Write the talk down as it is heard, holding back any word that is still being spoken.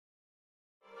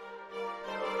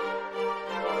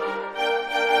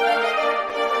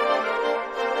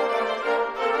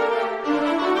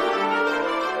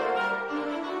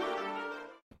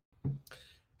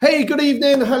Hey, good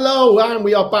evening. Hello. And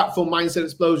we are back for Mindset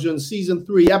Explosion Season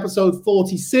 3, Episode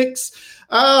 46.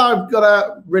 I've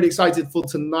got really excited for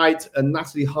tonight. And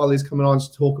Natalie Hull is coming on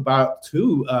to talk about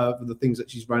two of the things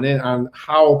that she's running and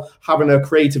how having a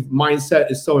creative mindset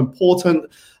is so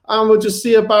important. And we'll just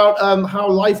see about how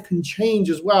life can change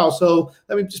as well. So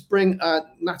let me just bring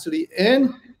Natalie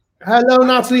in. Hello,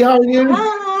 Natalie. How are you?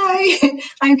 Hi,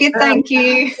 I'm good, thank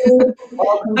you.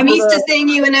 I'm used to seeing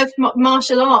you in a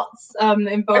martial arts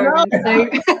environment, so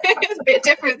it's a bit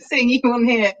different seeing you on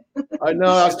here. I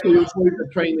know, that's cool. You're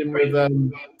training with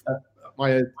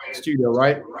my studio,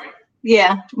 right?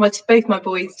 Yeah, both my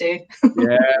boys do.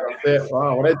 Yeah, that's it.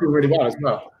 Wow, well, they're doing really well as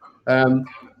well.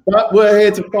 But we're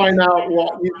here to find out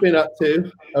what you've been up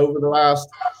to over the last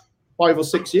 5 or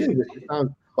 6 years.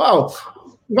 Wow,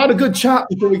 we've had a good chat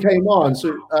before we came on.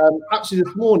 So actually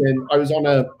this morning I was on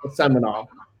a seminar.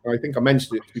 I think I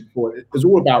mentioned it to you before. It was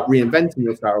all about reinventing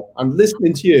yourself. And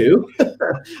listening to you,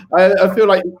 I feel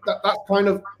like that's kind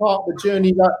of part of the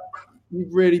journey that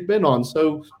you've really been on.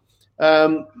 So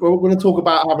we're going to talk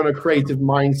about having a creative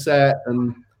mindset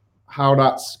and how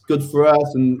that's good for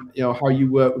us, and how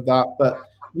you work with that. But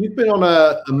you've been on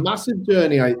a massive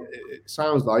journey. It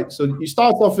sounds like. So you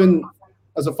started off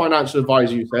as a financial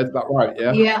advisor. You said, is that right?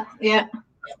 Yeah.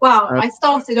 Well, I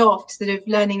started off sort of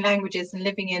learning languages and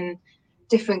living in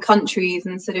different countries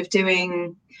and sort of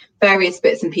doing various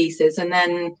bits and pieces, and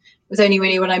then it was only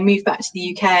really when I moved back to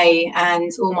the UK and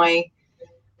all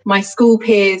my school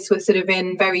peers were sort of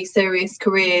in very serious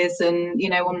careers and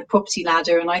on the property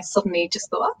ladder, and I suddenly just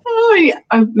thought,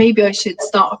 maybe I should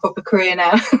start a proper career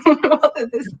now rather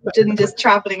than just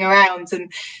traveling around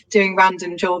and doing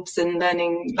random jobs and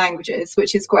learning languages,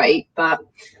 which is great. But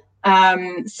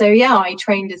I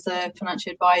trained as a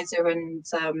financial advisor and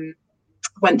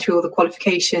went through all the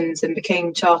qualifications and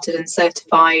became chartered and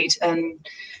certified, and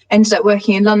ended up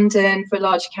working in London for a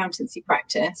large accountancy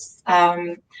practice.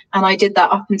 And I did that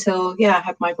up until I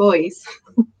had my boys.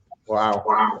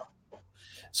 Wow.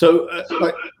 So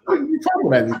you travel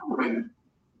then?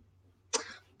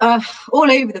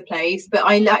 All over the place, but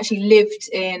I actually lived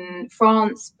in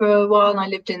France for a while, and I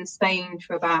lived in Spain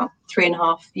for about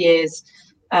 3.5 years.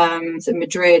 So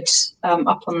Madrid,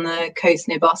 up on the coast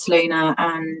near Barcelona,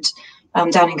 and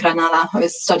down in Granada. I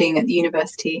was studying at the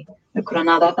University of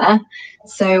Granada there.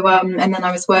 So and then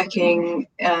I was working.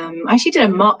 I actually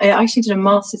did a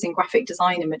master's in graphic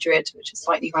design in Madrid, which was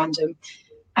slightly random,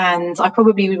 and I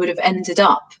probably would have ended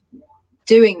up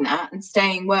doing that and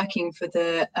staying working for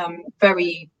the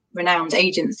very renowned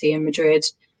agency in Madrid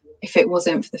if it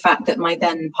wasn't for the fact that my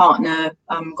then partner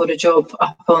got a job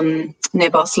up on near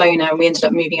Barcelona, and we ended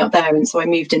up moving up there, and so I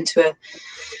moved into a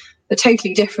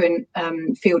totally different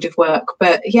field of work.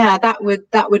 But that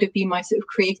would have been my sort of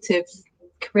creative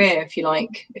career, if you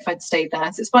like, if I'd stayed there.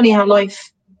 So it's funny how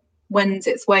life wends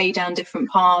its way down different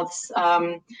paths,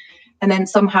 and then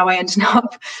somehow I ended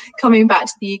up coming back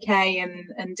to the UK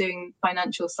and doing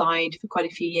financial side for quite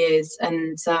a few years,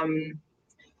 and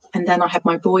then I had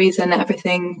my boys and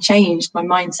everything changed. My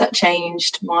mindset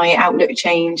changed, my outlook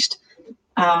changed,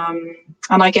 and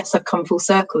I guess I've come full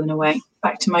circle in a way,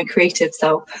 back to my creative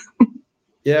self.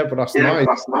 Yeah, but that's nice.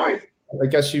 I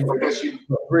guess you've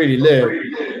really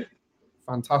lived.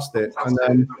 Fantastic. And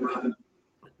then,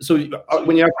 so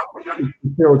when you have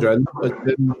children,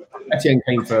 Etienne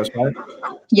came first, right?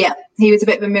 Yeah, he was a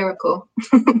bit of a miracle.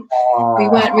 We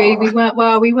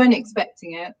weren't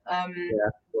expecting it.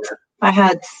 I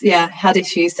had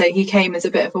issues, so he came as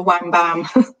a bit of a wham bam.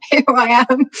 Here I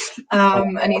am,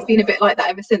 and he's been a bit like that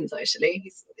ever since.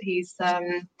 Actually, he's a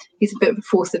bit of a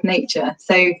force of nature.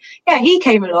 So he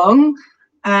came along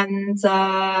and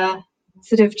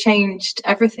sort of changed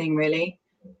everything really.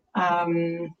 I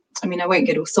mean, I won't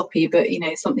get all soppy, but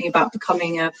something about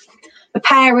becoming a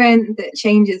parent that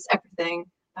changes everything.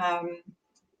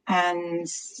 And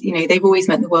they've always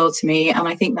meant the world to me, and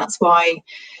I think that's why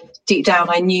deep down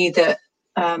I knew that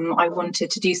I wanted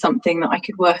to do something that I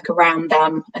could work around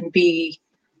them and be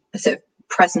a sort of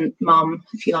present mum,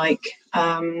 if you like,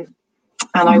 and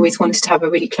I always wanted to have a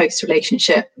really close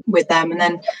relationship with them. And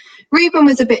then Reuben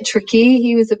was a bit tricky.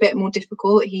 He was a bit more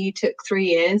difficult. He took 3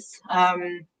 years,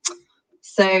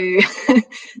 so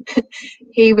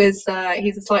he's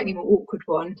a slightly more awkward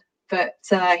one, but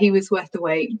he was worth the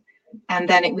wait. And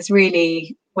then it was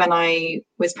really when I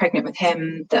was pregnant with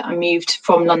him that I moved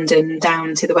from London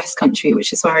down to the West Country,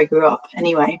 which is where I grew up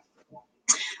anyway.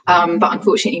 But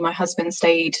unfortunately, my husband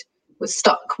was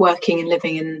stuck working and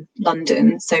living in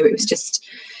London. So it was just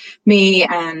me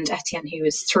and Etienne, who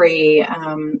was 3,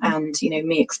 and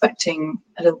me expecting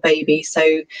a little baby.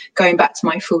 So going back to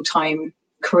my full-time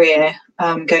career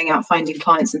going out finding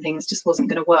clients and things just wasn't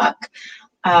going to work.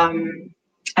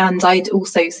 And I'd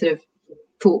also sort of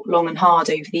thought long and hard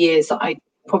over the years that I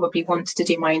probably wanted to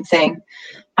do my own thing,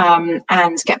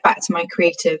 and get back to my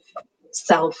creative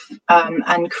self,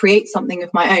 and create something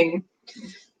of my own.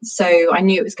 So I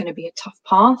knew it was going to be a tough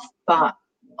path, but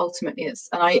ultimately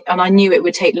I knew it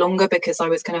would take longer because I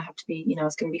was going to have to be, I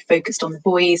was going to be focused on the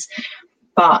boys,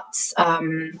 but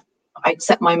I'd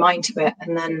set my mind to it,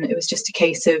 and then it was just a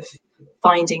case of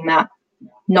finding that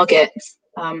nugget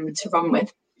to run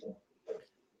with.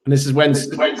 And this is when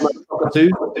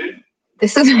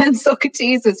This is when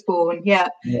Socrates was born, yeah.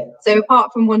 So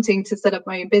apart from wanting to set up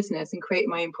my own business and create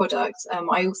my own product,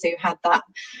 I also had that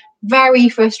very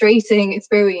frustrating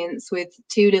experience with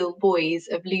 2 little boys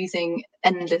of losing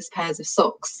endless pairs of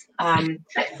socks.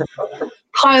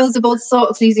 Piles of odd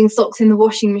socks, losing socks in the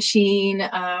washing machine,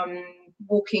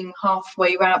 walking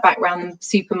halfway back around the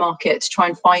supermarket to try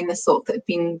and find the sock that had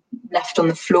been left on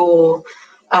the floor.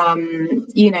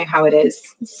 You know how it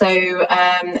is. So,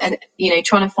 and,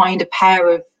 trying to find a pair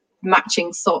of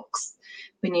matching socks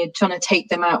when you're trying to take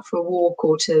them out for a walk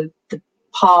or to the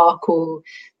park or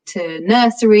to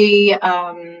nursery.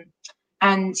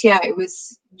 And yeah, it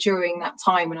was during that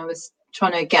time when I was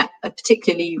trying to get a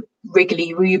particularly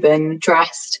wriggly Reuben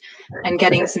dressed and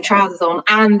getting some trousers on,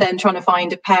 and then trying to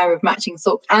find a pair of matching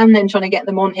socks, and then trying to get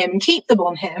them on him, keep them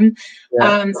on him,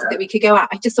 so that we could go out.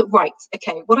 I just thought, right,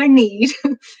 okay, what I need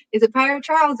is a pair of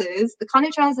trousers, the kind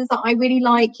of trousers that I really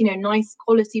like, nice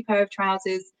quality pair of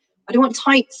trousers. I don't want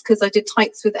tights, because I did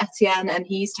tights with Etienne and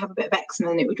he used to have a bit of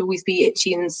eczema and it would always be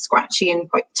itchy and scratchy and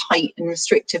quite tight and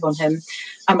restrictive on him.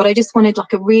 But I just wanted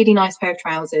like a really nice pair of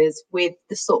trousers with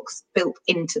the socks built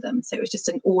into them. So it was just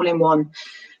an all-in-one.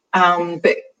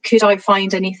 But could I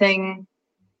find anything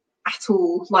at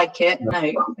all like it? No,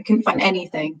 I couldn't find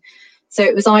anything. So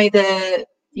it was either,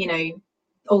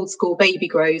 old school baby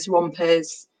grows,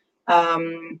 rompers.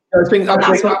 That's when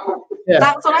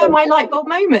I had my light bulb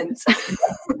moment.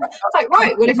 It's like,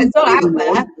 right, well, if it's not out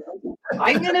there,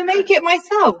 I'm going to make it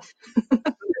myself.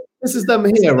 This is them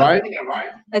here, right?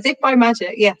 As if by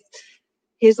magic, yes.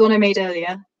 Here's the one I made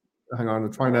earlier. Hang on,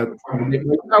 I'm trying to make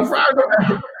myself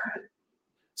proud.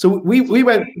 So we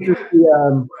went to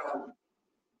the,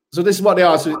 so this is what they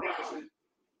are. So,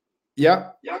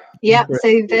 yeah,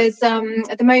 so there's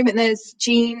at the moment there's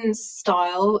jeans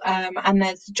style, and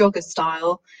there's jogger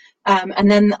style, and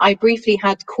then I briefly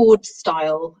had cord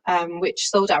style, which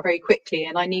sold out very quickly,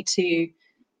 and I need to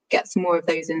get some more of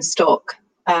those in stock.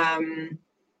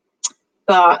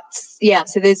 But yeah,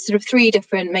 so there's sort of 3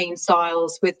 different main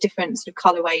styles with different sort of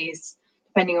colorways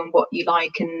depending on what you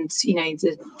like, and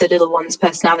the little one's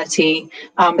personality,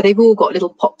 but they've all got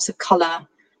little pops of color.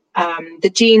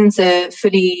 The jeans are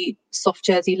fully soft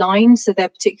jersey lined, so they're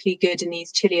particularly good in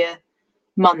these chillier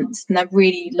months, and they're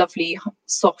really lovely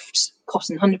soft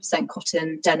cotton, 100%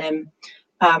 cotton denim.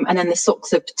 And then the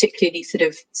socks are particularly sort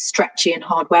of stretchy and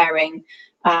hard wearing,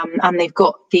 and they've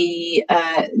got the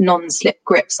non-slip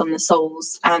grips on the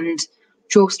soles and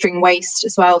drawstring waist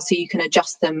as well, so you can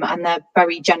adjust them, and they're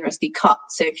very generously cut.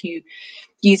 So if you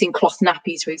using cloth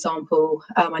nappies, for example,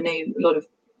 I know a lot of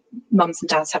mums and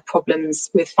dads have problems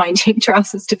with finding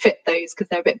trousers to fit those because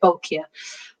they're a bit bulkier,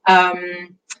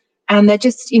 and they're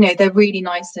just they're really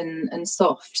nice and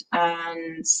soft.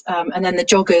 And then the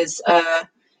joggers are,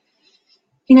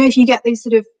 if you get these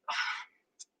sort of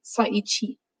slightly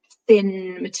cheap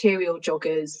thin material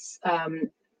joggers,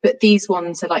 but these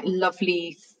ones are like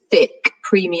lovely thick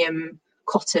premium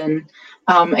cotton.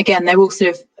 Again, they're all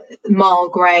sort of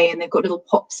mild grey, and they've got little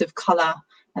pops of colour,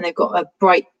 and they've got a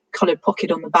bright coloured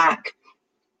pocket on the back.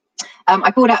 I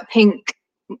brought out pink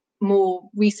more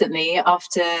recently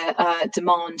after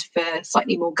demand for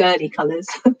slightly more girly colours.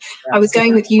 I was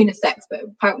going with unisex, but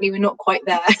apparently we're not quite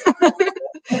there.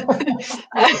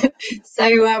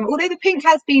 So although the pink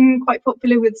has been quite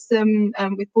popular with some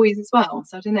with boys as well,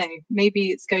 so I don't know, maybe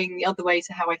it's going the other way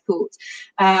to how I thought.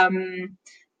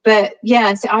 But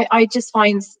yeah, so I just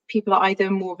find people are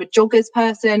either more of a joggers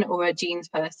person or a jeans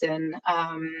person,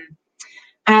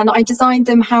 and I designed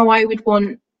them how I would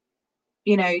want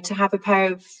to have a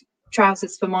pair of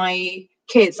trousers for my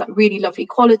kids, like really lovely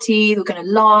quality, they're going to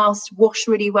last, wash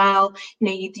really well.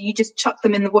 You just chuck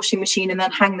them in the washing machine and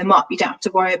then hang them up. You don't have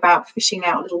to worry about fishing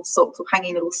out little socks or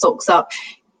hanging little socks up,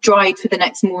 dried for the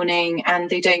next morning, and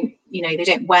they don't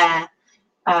wear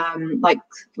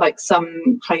like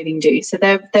some clothing do. So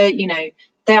they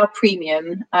are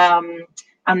premium,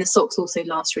 and the socks also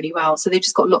last really well. So they've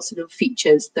just got lots of little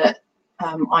features that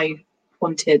I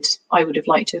would have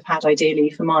liked to have had ideally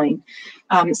for mine.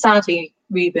 Sadly,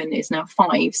 Reuben is now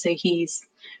 5, so he's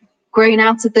grown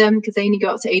out of them because they only go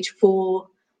up to age 4.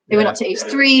 They went up to age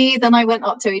 3, then I went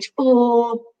up to age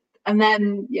 4, and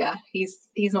then he's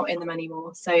not in them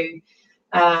anymore. So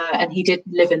and he did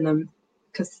live in them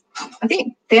because I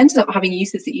think they ended up having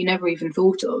uses that you never even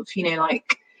thought of,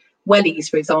 like wellies,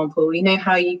 for example. You know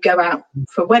how you go out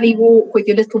for a welly walk with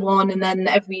your little one, and then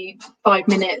every 5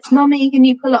 minutes, "Mummy, can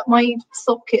you pull up my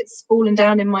sock? It's fallen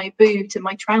down in my boot and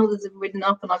my trousers have ridden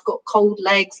up and I've got cold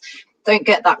legs." Don't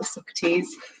get that with Socrates.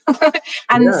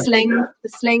 And the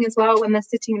sling as well, when they're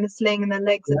sitting in the sling and their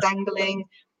legs are dangling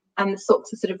and the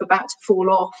socks are sort of about to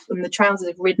fall off and the trousers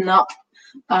have ridden up.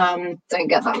 Don't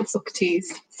get that with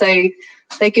Socrates. So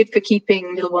they're good for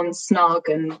keeping little ones snug,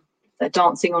 and they're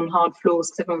dancing on hard floors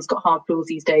because everyone's got hard floors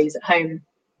these days at home.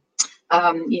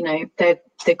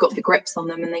 They've got the grips on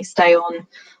them and they stay on.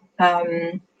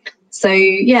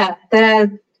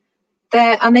 They're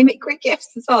and they make great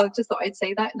gifts as well. Just thought I'd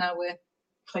say that now we're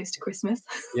close to Christmas.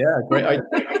 Yeah, great idea.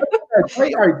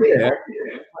 Great idea.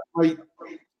 My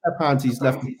step-auntie's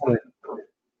left me comment.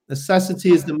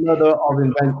 Necessity is the mother of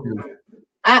invention.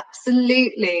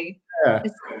 Absolutely.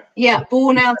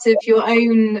 Born out of your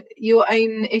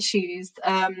own issues,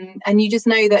 and you just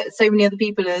know that so many other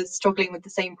people are struggling with the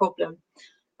same problem.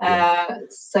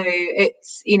 So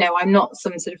it's, I'm not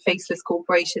some sort of faceless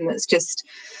corporation that's just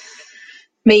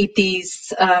made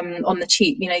these on the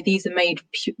cheap. These are made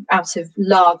out of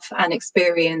love and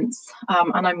experience,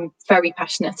 and I'm very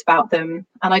passionate about them,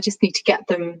 and I just need to get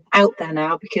them out there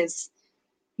now because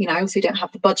I also don't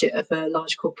have the budget of a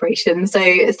large corporation. So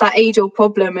it's that age-old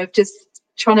problem of just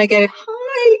trying to go,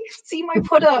 "Hi, see my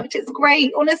product, it's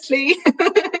great, honestly."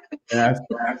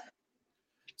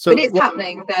 So, but it's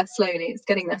happening there slowly. It's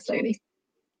getting there slowly.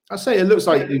 I say it looks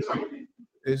like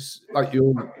it's like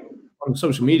you're on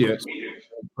social media. It's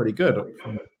pretty good.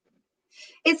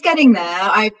 It's getting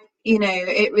there.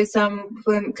 It was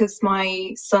because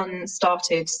my son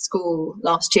started school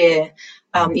last year.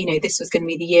 This was going to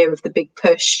be the year of the big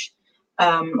push.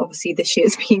 Obviously, this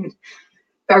year's been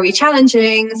very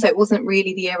challenging, so it wasn't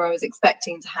really the year I was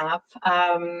expecting to have.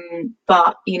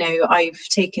 But I've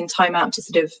taken time out to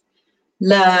sort of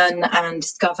learn and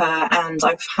discover, and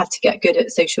I've had to get good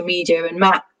at social media. And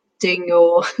Matt, doing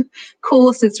your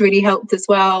course has really helped as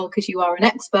well because you are an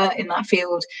expert in that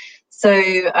field. So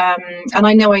and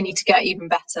I know I need to get even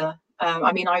better.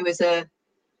 I was a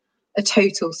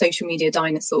total social media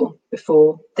dinosaur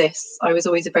before this. I was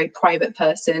always a very private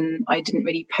person. I didn't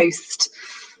really post.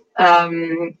 I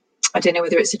don't know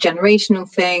whether it's a generational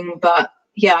thing, but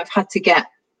I've had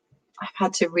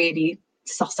to really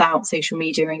suss out social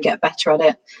media and get better at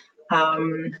it.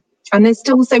 And there's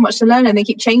still so much to learn, and they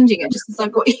keep changing it just as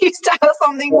I've got used to how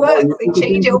something works. They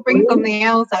change it or bring something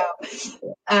else out.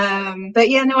 But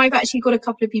I've actually got a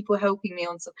couple of people helping me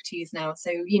on Socrates now.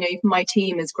 So, even my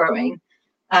team is growing.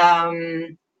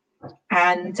 And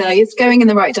it's going in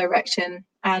the right direction,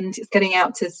 and it's getting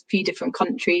out to a few different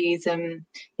countries. And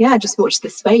just watch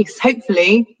this space.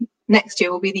 Hopefully next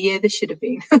year will be the year this should have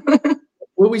been.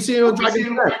 Will we see you on Dragon's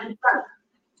Den?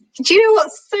 Do you know what?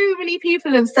 So many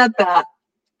people have said that,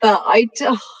 but I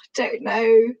don't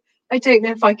know. I don't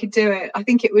know if I could do it. I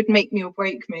think it would make me or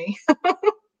break me.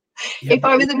 If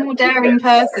I was a more daring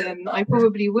person, I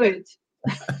probably would.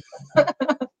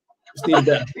 Just need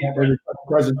to get a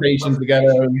presentation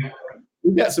together and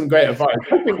we get some great advice.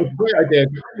 I think it's a great idea.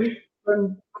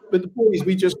 With the boys,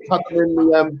 we just cut them in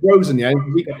the rows in the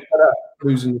end. We get fed up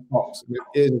losing the tops.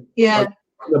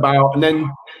 About, and then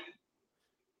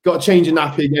got to change a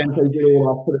nappy again, take it all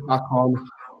off, put it back on,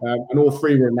 and all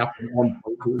three were napping at one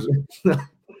point.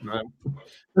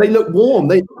 They look warm.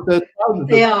 They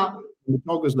are. The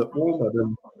doggers look warmer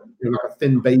than like a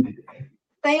thin baby.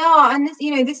 They are, and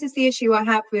this is the issue I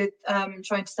have with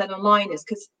trying to sell online, is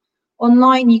because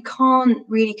online you can't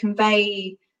really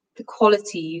convey the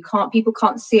quality. People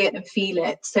can't see it and feel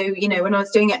it. So when I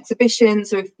was doing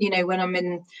exhibitions, or when I'm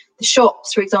in the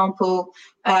shops, for example,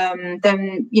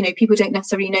 then people don't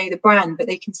necessarily know the brand, but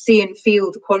they can see and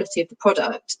feel the quality of the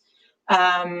product,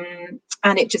 and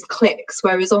it just clicks.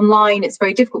 Whereas online it's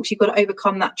very difficult. You've got to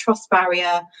overcome that trust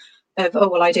barrier of, oh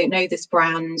well, I don't know this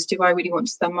brand. Do I really want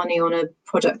to spend money on a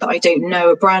product that I don't know,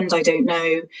 a brand I don't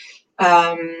know?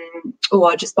 Or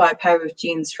I'll just buy a pair of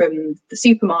jeans from the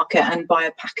supermarket and buy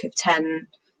a pack of 10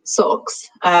 socks.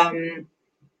 And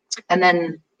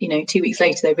then, 2 weeks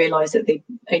later, they realise that they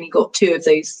only got 2 of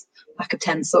those pack of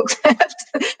 10 socks left,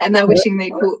 and they're wishing they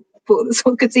bought the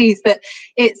Socrates. But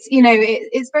it's,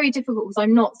 it's very difficult because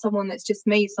I'm not someone that's just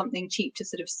made something cheap to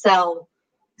sort of sell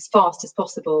as fast as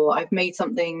possible. I've made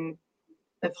something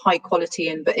of high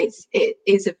quality, but it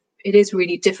is it is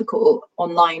really difficult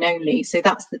online only. So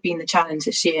that's been the challenge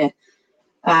this year.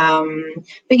 But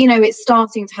it's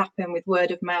starting to happen with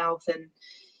word of mouth, and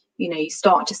you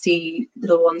start to see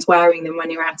little ones wearing them when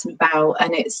you're out and about,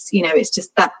 and it's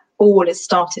just that ball has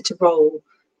started to roll.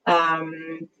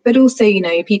 But also,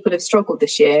 people have struggled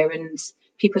this year, and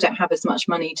people don't have as much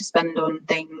money to spend on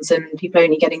things, and people are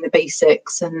only getting the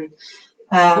basics. And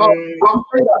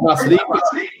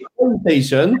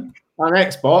PlayStation and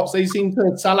Xbox, they seem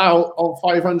to sell out of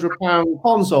 £500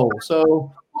 console.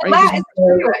 So that is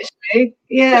true, actually.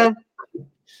 Yeah,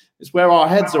 it's where our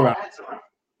heads are at.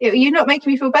 You're not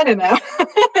making me feel better now.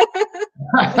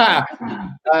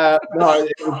 No,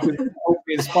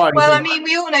 it's fine. Well, I mean,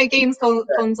 we all know games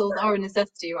consoles are a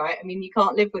necessity, right? I mean, you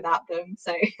can't live without them.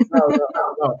 So.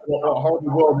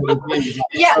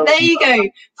 Yeah, there you go.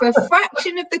 For a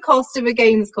fraction of the cost of a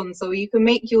games console, you can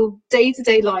make your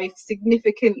day-to-day life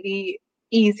significantly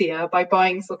easier by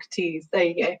buying Socrates. There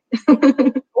you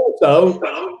go.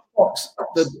 Also,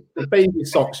 the baby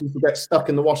socks used to get stuck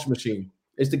in the washing machine.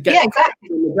 Is to get exactly.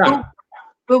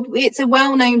 Well, it's a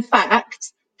well-known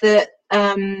fact that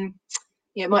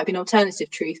it might be an alternative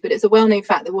truth, but it's a well-known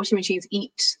fact that washing machines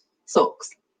eat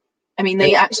socks. I mean,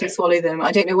 they actually swallow them.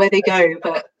 I don't know where they go,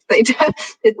 but they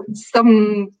it's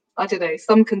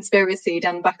some conspiracy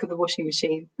down the back of the washing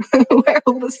machine where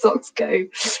all the socks go.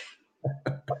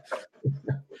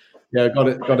 Yeah, got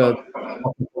it. I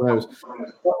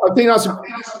think I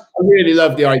really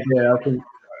love the idea.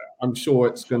 I'm sure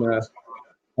it's gonna.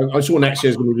 I'm sure next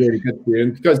year is going to be really good for you,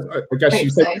 and because I guess you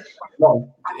said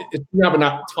if you having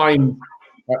that time,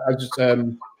 I just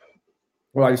as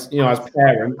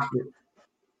parents,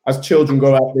 as children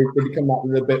grow up, they become that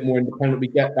little bit more independent. We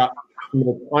get that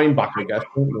time back, I guess,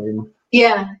 don't we?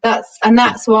 Yeah, that's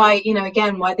why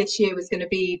again why this year was going to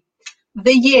be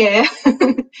the year,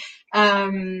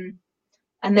 and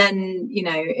then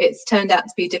it's turned out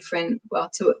to be different, well,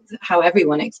 to how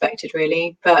everyone expected,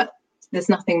 really, but. There's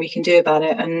nothing we can do about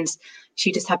it, and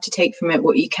you just have to take from it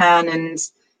what you can. And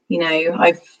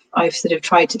I've sort of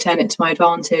tried to turn it to my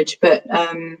advantage, but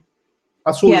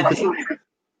that's all.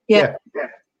 Yeah.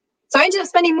 So I ended up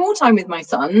spending more time with my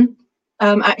son,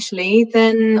 actually,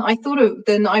 than I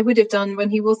would have done when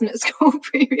he wasn't at school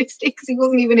previously, because he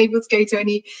wasn't even able to go to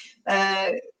any,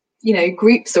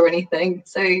 groups or anything.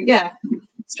 So yeah,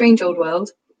 strange old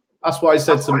world. That's why I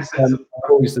said to my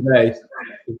boys today.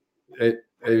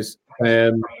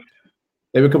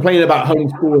 They were complaining about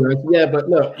homeschooling. I said, yeah, but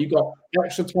look, you got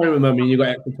extra time with mummy, and you got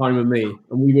extra time with me,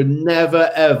 and we would never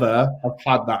ever have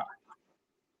had that.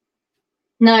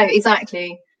 No,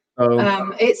 exactly.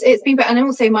 It's been, and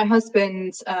also my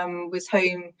husband was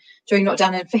home during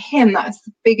lockdown, and for him that's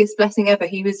the biggest blessing ever.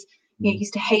 He was he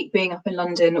used to hate being up in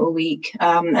London all week,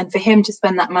 and for him to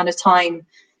spend that amount of time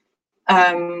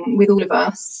with all of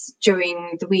us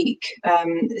during the week,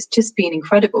 it's just been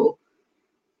incredible.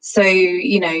 So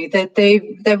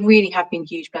there really have been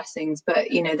huge blessings, but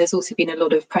there's also been a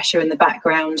lot of pressure in the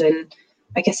background, and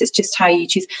I guess it's just how you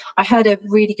choose. I heard a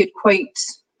really good quote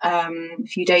a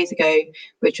few days ago,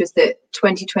 which was that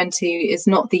 2020 is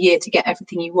not the year to get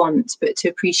everything you want, but to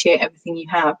appreciate everything you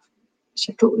have, which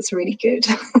I thought was really good.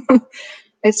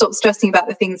 And stop stressing about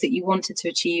the things that you wanted to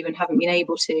achieve and haven't been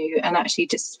able to, and actually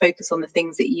just focus on the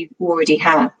things that you already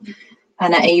have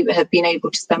and have been able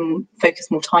to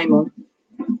focus more time on.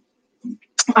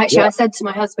 Actually, I said to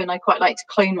my husband, I'd quite like to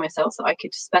clone myself so I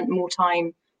could spend more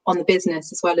time on the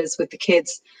business as well as with the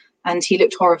kids. And he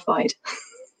looked horrified.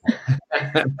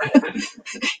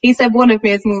 He said one of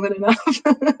me is more than enough.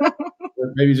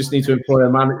 Maybe you just need to employ a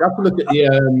man. You have to look at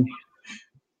the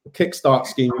Kickstart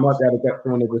scheme. You might be able to get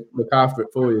someone to look after it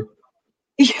for you.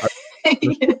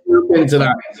 Into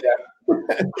that. Yeah.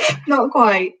 Not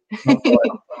quite.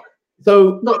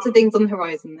 So lots of things on the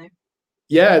horizon, though.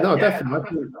 Yeah, no,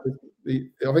 definitely.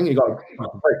 I think you got a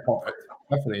great profit,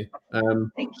 definitely.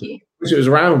 Thank you. Wish it was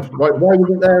around. Why wasn't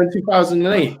it there in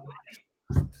 2008?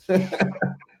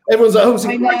 Everyone's at home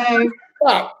saying, I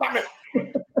know.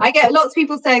 I get lots of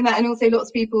people saying that, and also lots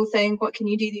of people saying, "What can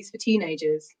you do these for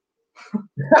teenagers?"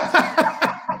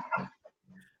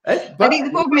 I think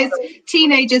the problem is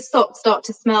teenagers' socks start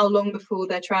to smell long before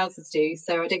their trousers do,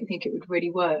 so I don't think it would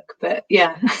really work. But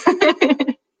yeah.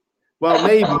 Well,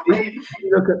 maybe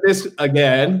you look at this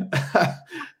again,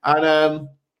 and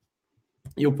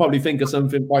you'll probably think of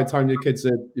something by the time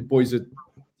your boys are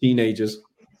teenagers.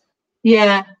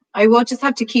 Yeah, I will just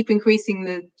have to keep increasing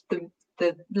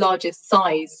the largest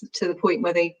size to the point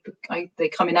where they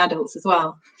come in adults as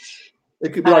well.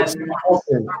 It could be like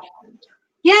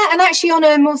yeah, and actually on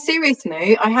a more serious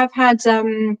note, I have had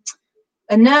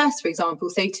a nurse, for example,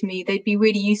 say to me they'd be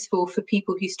really useful for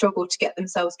people who struggle to get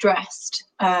themselves dressed,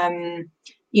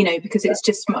 you know, because it's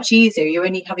just much easier. You're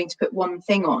only having to put one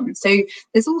thing on. So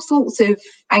there's all sorts of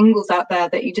angles out there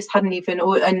that you just hadn't even,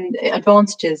 and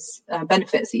advantages,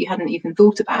 benefits that you hadn't even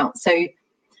thought about. So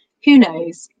who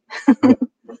knows?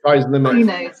 Guys, who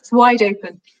knows? It's wide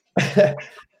open.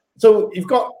 So you've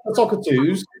got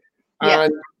Photocatous,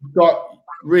 and you've got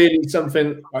really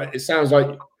something, it sounds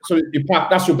like, so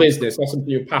that's your business, that's something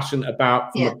you're passionate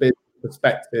about from a business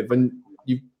perspective, and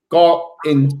you've got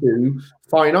into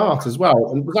fine art as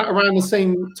well. And was that around the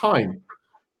same time?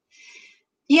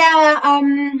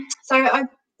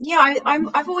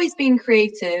 I've always been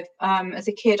creative. As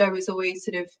a kid, I was always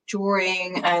sort of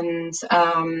drawing, and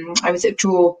I would sort of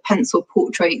draw pencil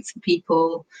portraits of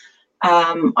people.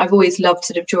 I've always loved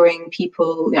sort of drawing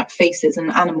people, like faces and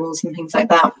animals and things like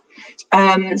that.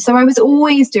 So I was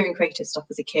always doing creative stuff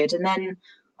as a kid, and then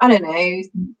I don't know,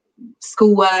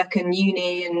 schoolwork and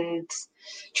uni and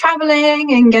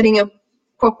traveling and getting a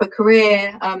proper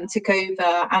career took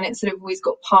over, and it sort of always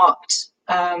got parked.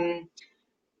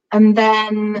 And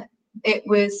then it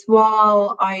was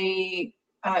while it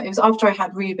was after I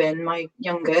had Ruben, my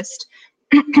youngest,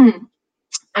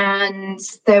 and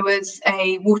there was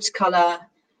a watercolor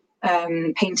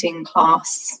painting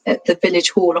class at the village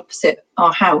hall opposite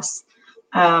our house,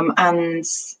 and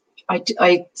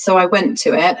so I went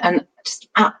to it and just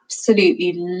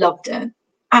absolutely loved it.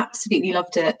 And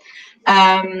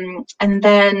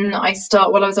then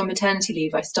while I was on maternity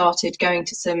leave, I started going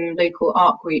to some local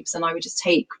art groups, and I would just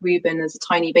take Ruben as a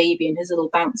tiny baby in his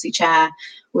little bouncy chair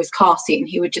with his car seat, and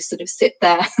he would just sort of sit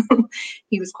there.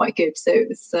 He was quite good, so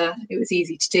it was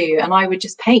easy to do, and I would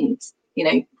just paint, you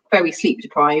know, very sleep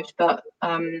deprived, but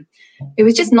it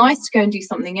was just nice to go and do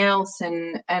something else,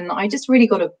 and I just really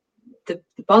got the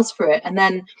buzz for it. And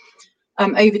then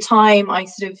over time I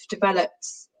sort of developed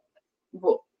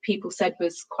what people said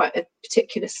was quite a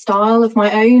particular style of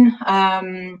my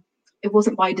own. It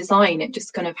wasn't by design, it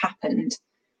just kind of happened.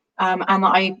 And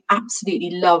I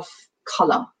absolutely love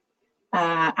colour.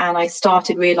 And I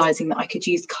started realising that I could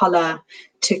use colour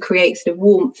to create sort of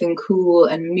warmth and cool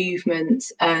and movement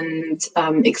and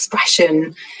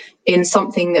expression in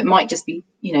something that might just be,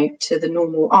 you know, to the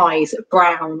normal eyes,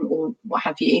 brown or what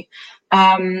have you.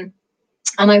 And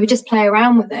I would just play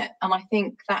around with it. And I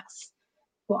think that's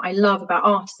what I love about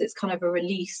art, is it's kind of a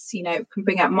release, you know, it can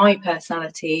bring out my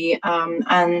personality,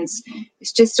 and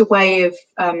it's just a way of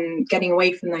getting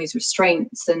away from those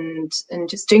restraints and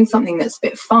just doing something that's a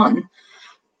bit fun.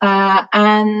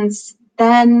 And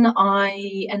then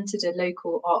I entered a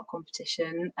local art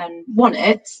competition and won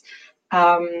it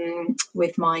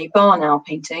with my barn owl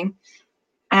painting.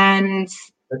 And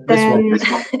then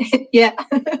yeah,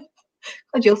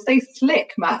 God, you're so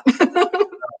slick, Matt.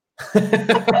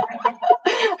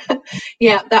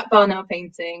 Yeah, that barn owl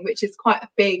painting, which is quite a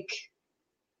big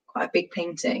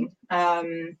painting,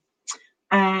 and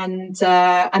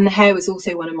the hare was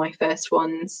also one of my first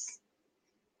ones.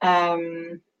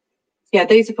 Yeah,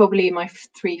 those are probably my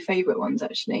three favourite ones,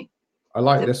 actually. I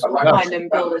like this Highland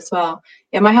Bull as well.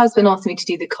 Yeah, my husband asked me to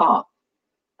do the carp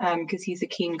because he's a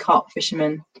keen carp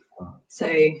fisherman.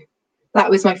 So that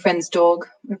was my friend's dog,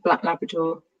 a black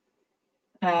Labrador.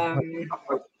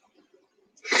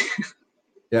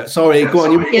 Yeah, sorry, go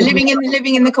on. Yeah,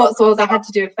 living in the Cotswolds, I had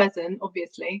to do a pheasant,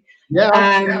 obviously.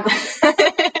 Yeah.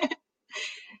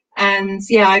 And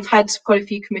yeah, I've had quite a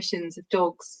few commissions of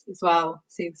dogs as well.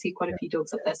 So you'll see quite a few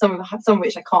dogs up there. Some of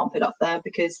which I can't put up there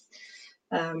because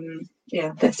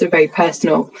yeah, they're sort of very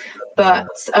personal. But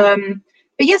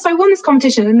yes, I won this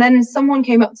competition, and then someone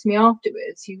came up to me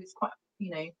afterwards who was quite,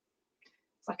 you know,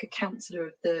 it's like a councillor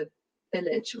of the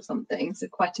village or something, so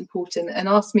quite important, and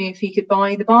asked me if he could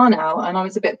buy the barn owl. And I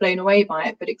was a bit blown away by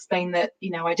it, but explained that,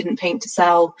 you know, I didn't paint to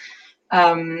sell.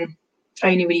 I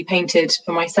only really painted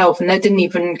for myself, and I didn't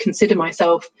even consider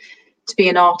myself to be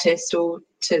an artist or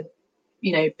to,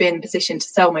 you know, be in a position to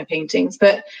sell my paintings.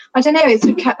 But I don't know, it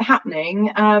sort of kept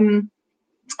happening. And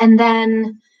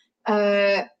then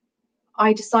I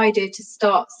decided to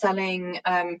start selling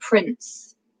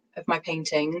prints of my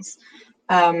paintings,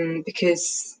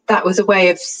 because that was a way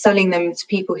of selling them to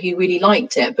people who really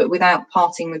liked it, but without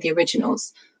parting with the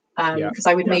originals. Because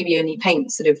I would maybe only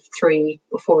paint sort of 3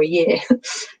 or 4 a year.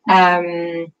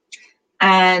 And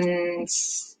then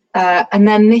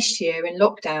this year in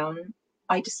lockdown,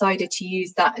 I decided to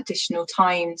use that additional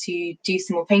time to do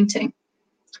some more painting.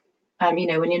 You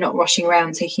know, when you're not rushing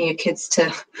around taking your kids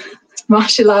to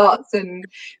martial arts and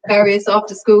various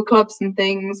after school clubs and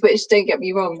things, which, don't get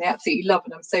me wrong, they absolutely love,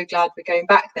 and I'm so glad we're going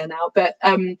back there now. But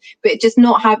to be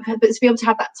able to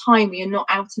have that time where you're not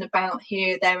out and about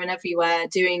here, there and everywhere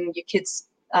doing your kids'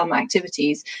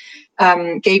 activities,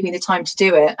 gave me the time to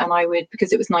do it. And I would,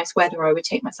 because it was nice weather, I would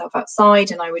take myself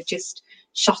outside and I would just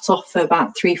shut off for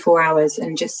about 3-4 hours,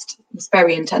 and just, it was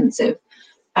very intensive.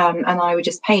 And I would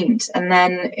just paint. And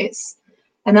then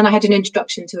I had an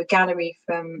introduction to a gallery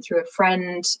through a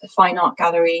friend, a fine art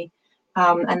gallery,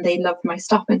 and they loved my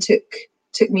stuff and took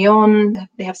me on.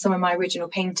 They have some of my original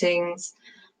paintings,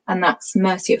 and that's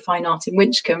Mercia Fine Art in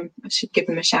Winchcombe. I should give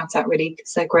them a shout out, really,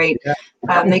 because they're great.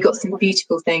 Yeah. They got some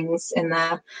beautiful things in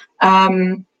there.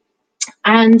 And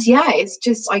yeah, it's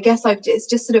just, I guess it's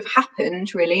just sort of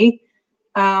happened, really.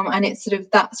 And it's sort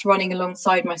of, that's running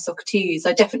alongside my Soccer2s.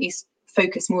 I definitely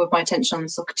focus more of my attention on the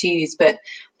Soccer2s, but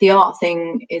the art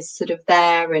thing is sort of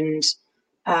there. And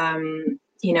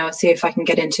you know, I'll see if I can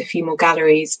get into a few more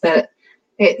galleries. But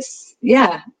it's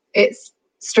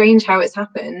strange how it's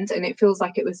happened, and it feels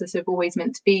like it was a sort of always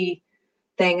meant to be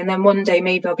thing. And then one day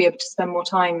maybe I'll be able to spend more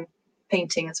time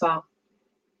painting as well.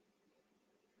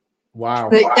 Wow.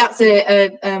 But that's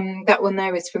that one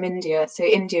there is from India. So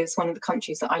India is one of the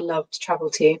countries that I love to travel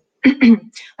to.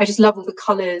 I just love all the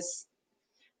colours,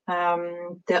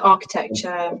 the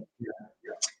architecture,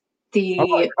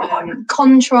 the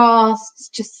contrasts,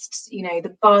 just, you know,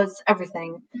 the buzz,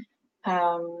 everything.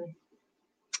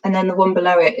 And then the one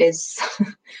below it is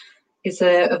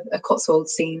a Cotswold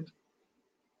scene.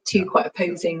 Two quite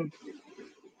opposing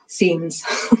scenes.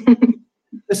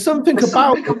 There's something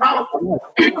about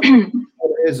what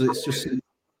it is. It's just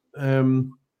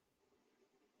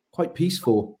quite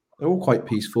peaceful. They're all quite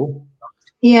peaceful.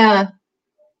 Yeah.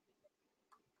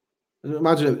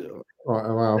 Imagine. Oh,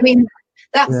 wow. I mean,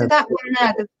 that one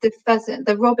there, the pheasant,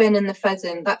 the robin and the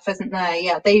pheasant, that pheasant there.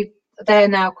 Yeah, they're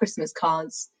now Christmas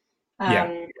cards.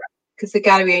 Because the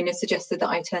gallery owner suggested that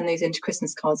I turn those into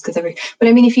Christmas cards. But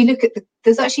I mean, if you look at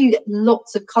there's actually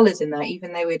lots of colours in there,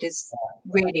 even though it is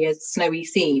really a snowy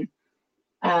scene.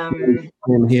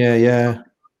 Here, yeah.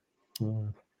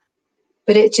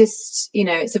 But it just, you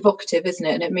know, it's evocative, isn't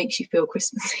it? And it makes you feel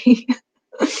Christmassy.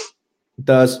 It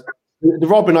does. The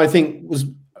robin, I think,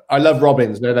 I love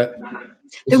robins. The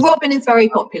robin is very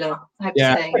popular, I have to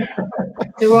say.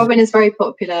 The robin is very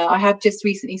popular. I have just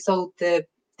recently sold the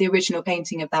original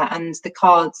painting of that, and the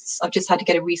cards, I've just had to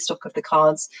get a restock of the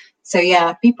cards. So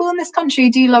yeah, people in this country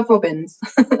do love robins.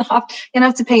 You're gonna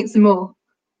have to paint some more.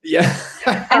 Yeah.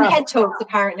 And hedgehogs,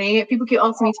 apparently. People keep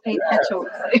asking me to paint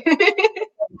hedgehogs.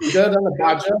 Good on the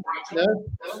badger. Yeah.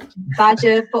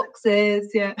 Badger, foxes,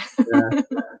 yeah.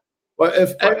 Well,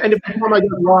 if I go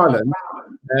to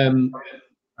Ireland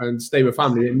and stay with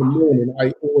family, in the morning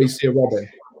I always see a robin.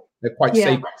 They're quite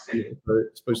sacred. So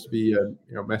it's supposed to be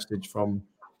a message from.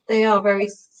 They are very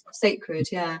sacred,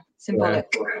 yeah,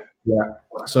 symbolic. Yeah.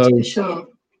 So for sure.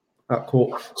 That's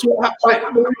cool. So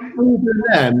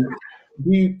then,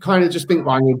 do you kind of just think,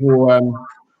 I know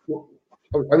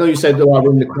you said that I'm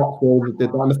in the Cotswolds,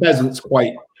 and the pheasant's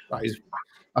that's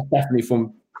definitely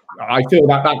from. I feel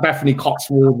that definitely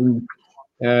Cotswold.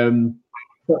 And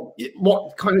but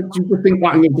what kind of do you think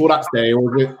Banging Door that's there,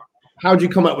 or is it? How do you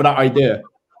come up with that idea?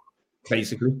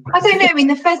 Basically, I don't know. I mean,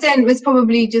 the pheasant was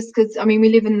probably just because, I mean, we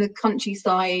live in the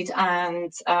countryside,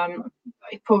 and I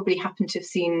probably happened to have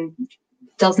seen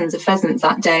dozens of pheasants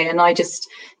that day, and I just,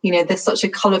 you know, there's such a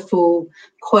colourful,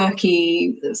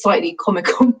 quirky, slightly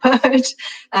comical bird,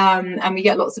 and we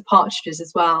get lots of partridges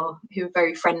as well, who are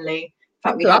very friendly. In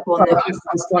fact, we had one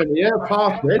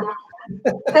partridge.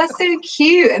 They're so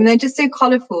cute, and they're just so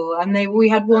colourful, and we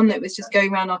had one that was just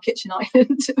going around our kitchen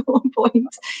island at one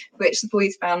point, which the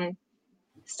boys found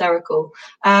hysterical.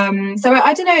 So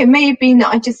I don't know, it may have been that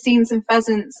I'd just seen some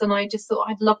pheasants and I just thought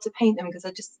I'd love to paint them, because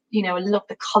I just, you know, I love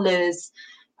the colours,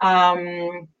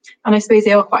 and I suppose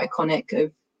they are quite iconic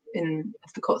of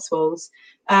the Cotswolds,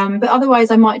 but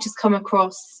otherwise I might just come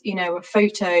across, you know, a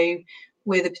photo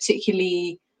with a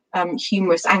particularly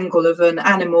humorous angle of an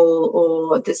animal,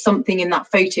 or there's something in that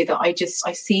photo that I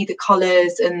see the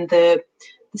colours and the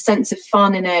sense of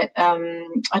fun in it.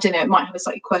 I don't know, it might have a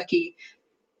slightly quirky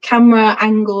camera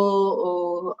angle,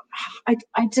 or I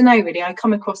don't know, really. I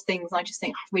come across things and I just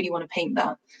think I really want to paint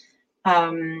that.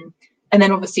 And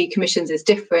then obviously commissions is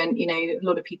different, you know, a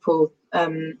lot of people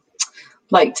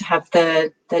like to have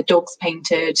their dogs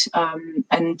painted,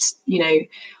 and you know,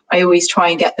 I always try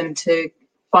and get them to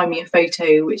find me a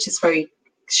photo which is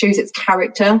shows its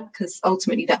character, because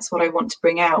ultimately that's what I want to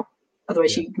bring out.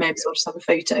 Otherwise you may as well just have a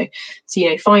photo. So, you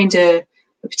know, find a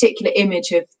particular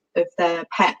image of their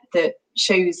pet that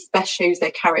best shows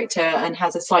their character and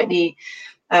has a slightly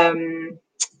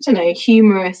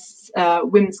humorous,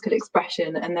 whimsical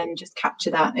expression, and then just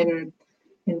capture that in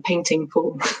painting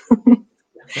form.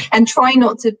 And try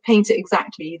not to paint it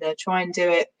exactly either. Try and do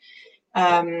it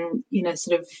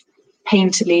sort of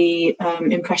painterly,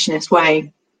 impressionist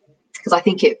way, because I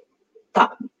think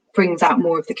that brings out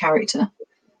more of the character.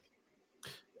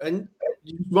 And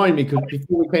you remind me, because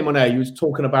before we came on air, you was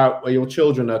talking about where your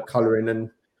children are colouring and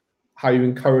how you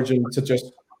encourage them to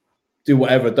just do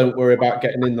whatever. Don't worry about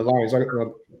getting in the lines.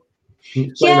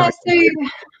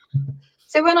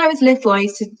 So when I was little, I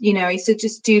used to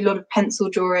just do a lot of pencil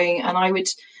drawing, and I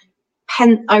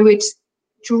would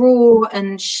draw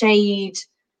and shade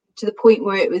to the point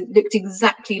where it looked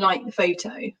exactly like the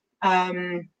photo.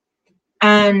 And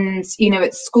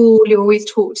at school, you're always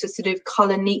taught to sort of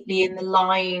colour neatly in the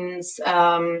lines,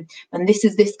 and this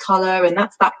is this colour and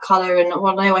that's that colour, and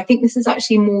well, no, I think this is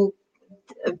actually more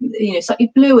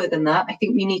slightly bluer than that. I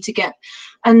think we need to get,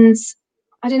 and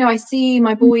I don't know, I see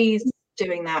my boys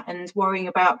doing that and worrying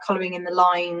about colouring in the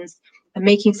lines and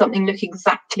making something look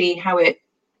exactly how it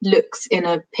looks in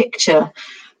a picture.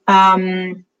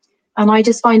 And I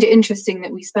just find it interesting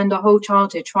that we spend our whole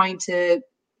childhood trying to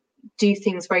do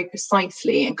things very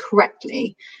precisely and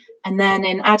correctly, and then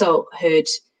in adulthood,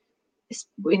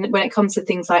 when it comes to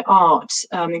things like art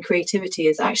and creativity,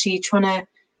 is actually trying to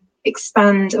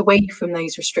expand away from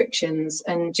those restrictions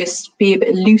and just be a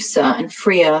bit looser and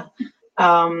freer.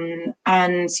 And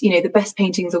the best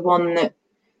paintings are one that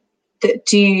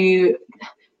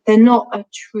they're not a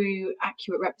true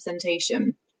accurate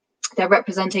representation. They're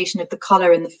representation of the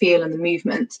colour and the feel and the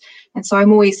movement. And so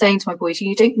I'm always saying to my boys,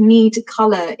 you don't need to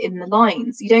colour in the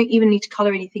lines. You don't even need to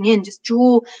colour anything in. Just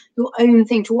draw your own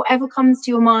thing. Draw whatever comes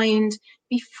to your mind.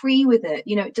 Be free with it.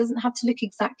 It doesn't have to look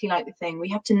exactly like the thing. We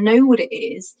have to know what it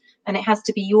is, and it has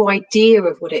to be your idea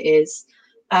of what it is.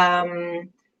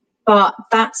 But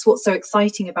that's what's so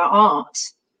exciting about art,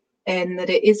 in that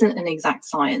it isn't an exact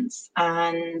science.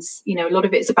 And, a lot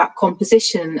of it is about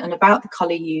composition and about the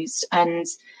colour used, and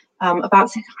about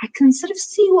saying, I can sort of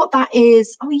see what that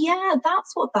is. Oh yeah,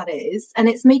 that's what that is. And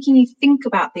it's making you think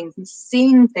about things and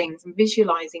seeing things and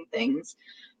visualizing things,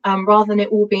 rather than it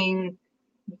all being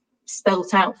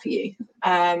spelt out for you.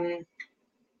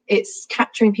 It's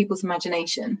capturing people's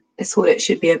imagination. It's what it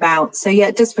should be about. So yeah,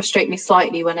 it does frustrate me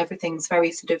slightly when everything's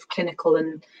very sort of clinical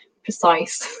and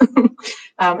precise.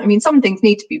 I mean, some things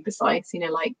need to be precise,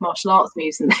 like martial arts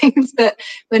moves and things, but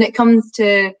when it comes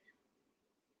to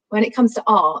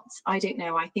art, I don't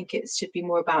know. I think it should be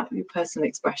more about your personal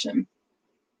expression.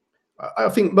 I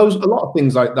think a lot of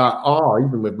things like that are,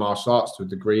 even with martial arts to a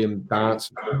degree, and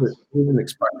dance, is an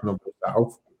expression of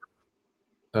yourself.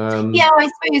 Yeah,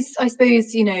 I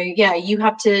suppose you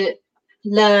have to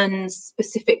learn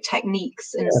specific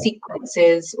techniques and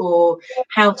sequences, or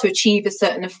how to achieve a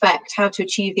certain effect, how to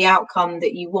achieve the outcome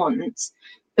that you want.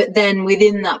 But then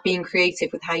within that, being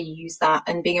creative with how you use that,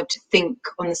 and being able to think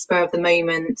on the spur of the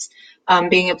moment,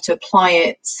 being able to apply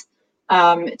it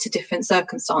to different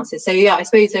circumstances. So yeah, I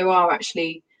suppose there are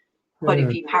actually quite a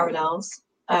few parallels.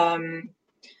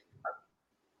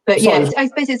 But yeah, I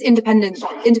suppose it's independence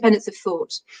of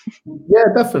thought.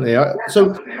 Yeah, definitely.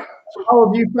 So how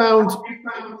have you found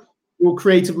your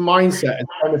creative mindset and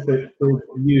benefit for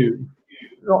you?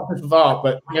 Not just with art,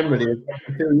 but generally.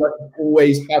 I feel like you've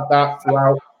always had that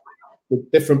throughout the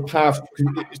different paths. It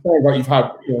sounds like you've had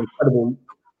incredible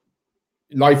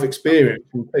life experience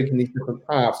and taking these different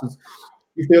paths. Do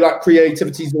you feel that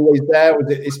creativity is always there, or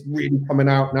it's really coming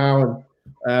out now?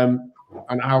 And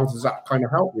how does that kind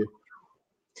of help you?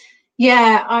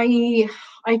 Yeah, I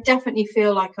definitely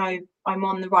feel like I'm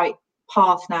on the right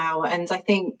path now, and I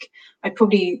think I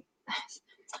probably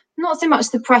not so much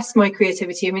suppress my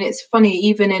creativity. I mean, it's funny,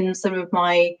 even in some of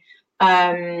my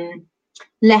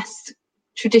less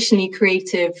traditionally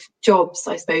creative jobs,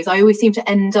 I suppose, I always seem to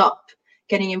end up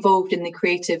getting involved in the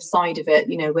creative side of it,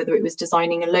 whether it was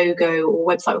designing a logo or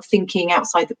website, or thinking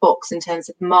outside the box in terms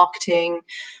of marketing,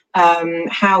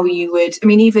 how you would, I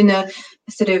mean, even a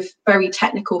sort of very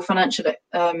technical financial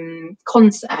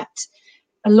concept.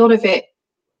 A lot of it,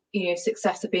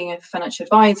 success of being a financial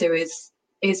advisor is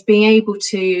being able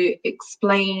to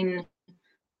explain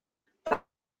that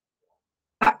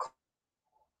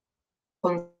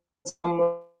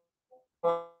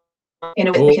in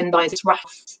a way we can buy this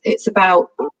rough. It's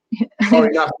about Sorry,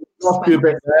 we lost you a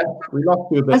bit there.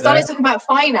 I started talking about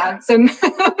finance and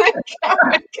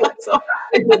Karen cut off.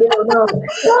 I didn't want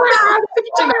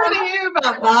to hear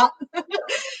about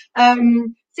that.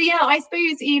 So yeah, I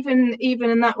suppose even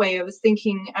in that way, I was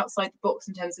thinking outside the box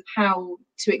in terms of how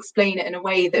to explain it in a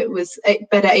way that was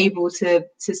better able to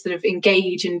sort of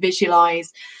engage and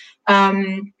visualize.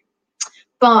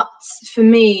 But for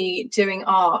me, doing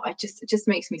art, it just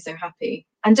makes me so happy.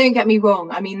 And don't get me wrong,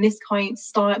 I mean, this kind of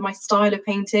style, my style of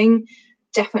painting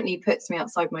definitely puts me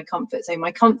outside my comfort zone.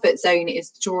 My comfort zone is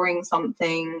drawing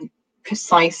something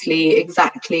precisely,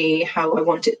 exactly how I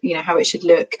want it, you know, how it should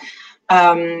look.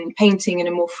 Painting in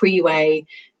a more free way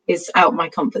is out my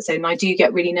comfort zone. I do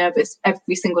get really nervous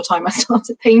every single time I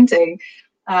started painting.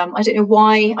 I don't know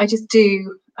why, I just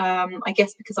do. I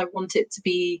guess because I want it to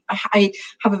be, I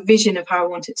have a vision of how I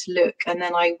want it to look, and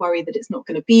then I worry that it's not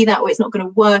going to be that way, it's not going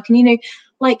to work. And you know,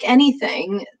 like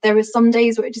anything, there are some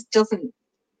days where it just doesn't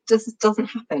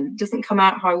happen, doesn't come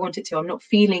out how I want it to. I'm not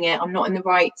feeling it, I'm not in the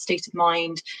right state of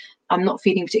mind, I'm not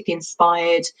feeling particularly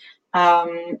inspired.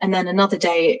 And then another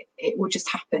day it will just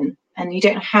happen, and you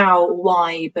don't know how or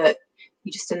why, but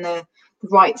you're just in the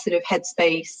right sort of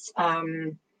headspace,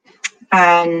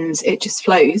 and it just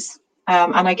flows.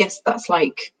 And I guess that's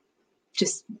like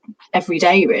just every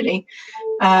day, really.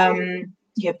 You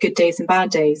have good days and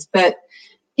bad days, but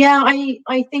yeah,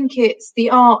 I think it's the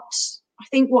art. I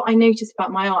think what I noticed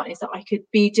about my art is that I could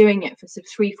be doing it for sort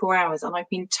of 3-4 hours, and I've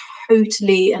been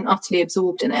totally and utterly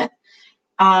absorbed in it.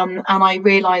 And I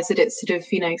realise that it's sort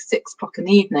of, you know, 6 o'clock in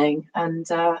the evening, and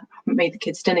I haven't made the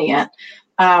kids dinner yet.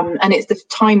 And it's the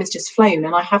time has just flown,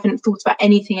 and I haven't thought about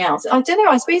anything else. I don't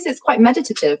know, I suppose it's quite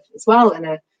meditative as well in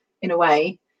a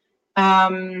way. I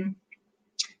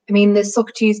mean, the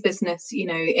Socrates business, you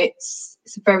know, it's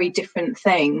a very different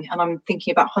thing, and I'm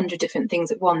thinking about 100 different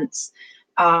things at once,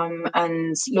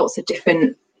 and lots of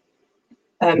different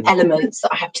elements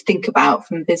that I have to think about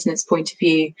from a business point of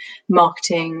view,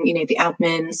 marketing, you know, the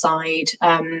admin side.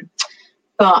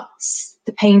 But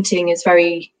the painting is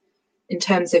very, in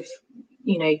terms of,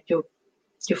 you know, your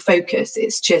focus,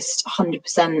 it's just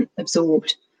 100%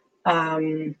 absorbed.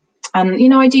 And you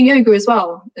know, I do yoga as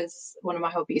well as one of my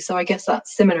hobbies, so I guess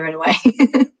that's similar in a way.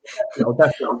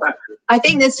 I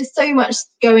think there's just so much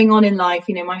going on in life.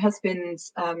 You know, my husband,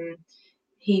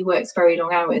 he works very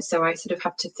long hours, so I sort of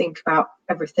have to think about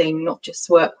everything, not just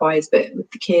work-wise, but with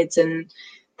the kids and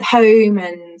the home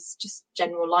and just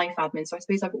general life admin. So I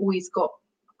suppose I've always got,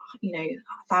 you know,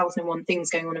 1,001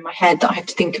 things going on in my head that I have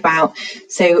to think about.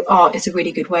 So art is a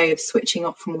really good way of switching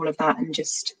off from all of that, and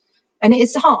just, and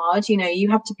it's hard, you know, you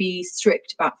have to be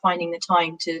strict about finding the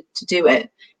time to do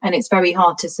it, and it's very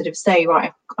hard to sort of say,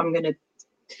 right, I'm going to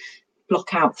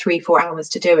block out 3-4 hours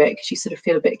to do it, because you sort of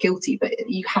feel a bit guilty, but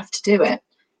you have to do it.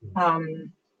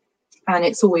 And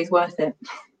it's always worth it.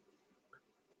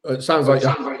 It sounds like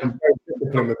you're very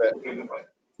disciplined with it.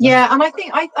 Yeah, and I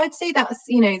think I'd say that's,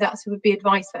 you know, that would be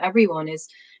advice for everyone, is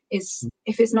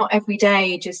if it's not every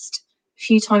day, just a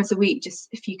few times a week, just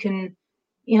if you can,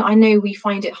 you know, I know we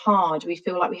find it hard, we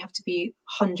feel like we have to be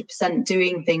 100%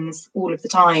 doing things all of the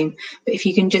time, but if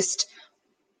you can just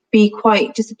be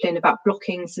quite disciplined about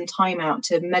blocking some time out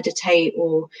to meditate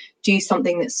or do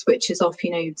something that switches off,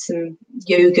 you know, some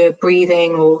yoga,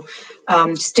 breathing, or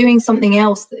just doing something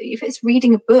else, if it's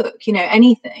reading a book, you know,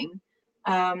 anything.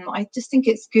 I just think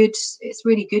it's good, it's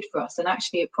really good for us, and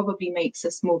actually it probably makes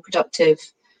us more productive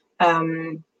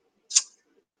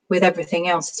with everything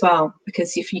else as well,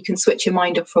 because if you can switch your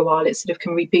mind off for a while, it sort of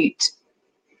can reboot.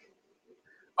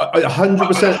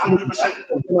 100%.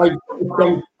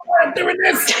 I'm doing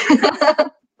this.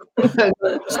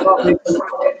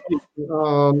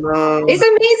 Oh no! It's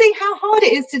amazing how hard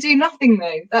it is to do nothing,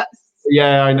 though. That's,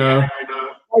 yeah, I know.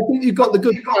 I think you've got the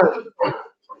good part.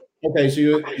 Okay,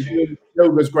 so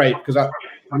yoga's great, because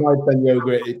when I've done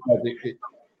yoga, it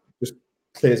just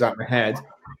clears out my head.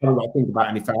 I don't got to think about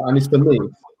anything, and it's for me.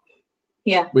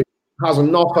 Yeah. Which has a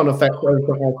knock-on effect to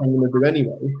everything else I'm going to do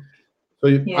anyway. So,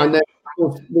 yeah. And then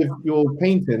with your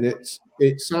painting,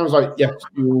 it sounds like, yes,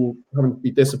 you're having to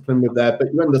be disciplined with that,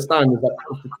 but you understand that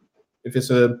if it's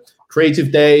a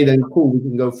creative day, then cool, we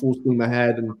can go full steam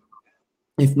ahead, and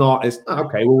if not, it's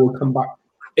okay. Well, we'll come back.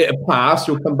 It'll pass.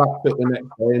 You'll come back to it the next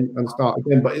day and start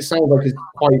again. But it sounds like it's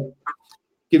quite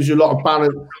gives you a lot of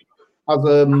balance as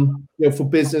you know, for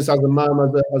business, as a mum,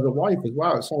 as a wife as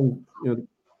well. It sounds, you know,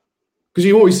 because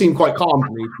you always seem quite calm to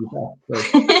me. So.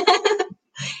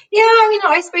 Yeah, I mean,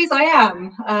 I suppose I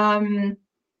am.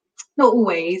 Not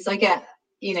always. I get,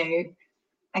 you know,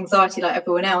 anxiety like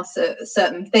everyone else at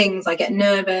certain things. I get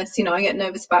nervous. You know, I get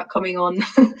nervous about coming on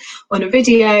on a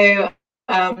video.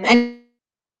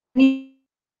 Anything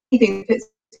that puts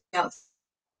me out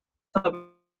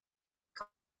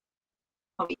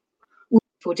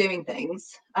for doing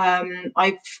things.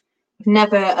 I've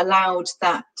never allowed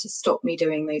that to stop me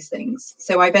doing those things.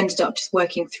 So I've ended up just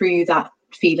working through that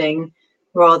feeling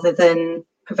rather than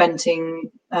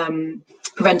preventing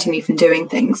me from doing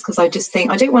things, because I just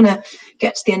think I don't want to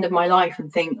get to the end of my life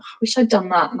and think, I wish I'd done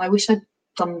that, and I wish I'd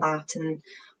done that, and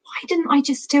why didn't I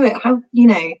just do it? How, you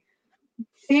know,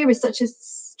 fear is such a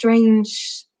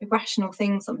strange, irrational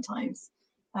thing sometimes.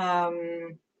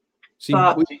 See,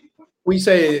 we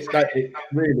say that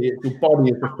it's your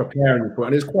body is just preparing you for it,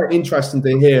 and it's quite interesting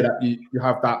to hear that you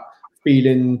have that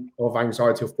feeling of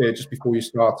anxiety or fear just before you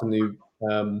start a new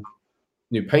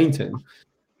painting.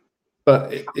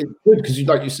 But it's good because,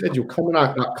 like you said, you're coming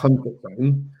out of that comfort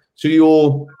zone, so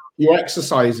you're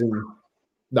exercising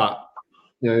that,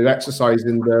 you're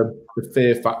exercising the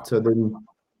fear factor. Then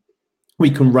we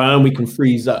can run, we can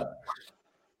freeze up.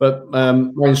 But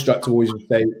my instructor always would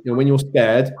say, when you're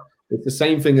scared, it's the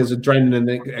same thing as adrenaline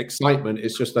and excitement.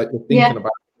 It's just like you're thinking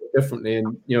about it differently,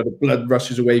 and the blood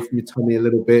rushes away from your tummy a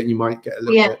little bit, and you might get a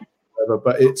little bit whatever.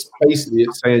 But it's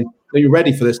saying, are you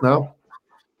ready for this now?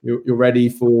 You're ready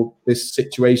for this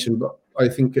situation. But I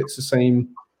think it's the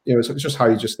same. It's just how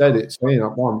you just said it. It's saying,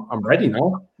 I'm ready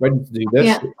now, ready to do this.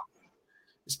 Yeah.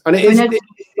 And it's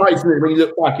nice when you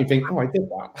look back, you think, oh, I did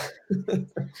that.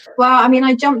 Well, I mean,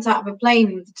 I jumped out of a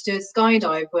plane to do a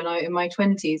skydive when in my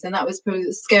 20s, and that was probably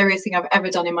the scariest thing I've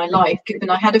ever done in my life, given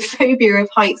I had a phobia of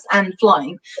heights and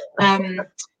flying.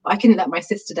 I couldn't let my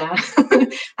sister down.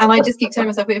 And I just keep telling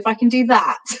myself, if I can do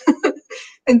that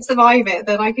and survive it,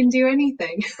 then I can do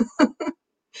anything.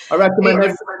 I recommend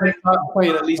everyone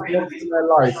playing at least once in their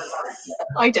life.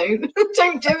 I don't do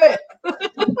it.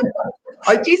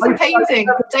 Do some painting.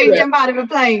 Don't jump out of a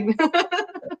plane.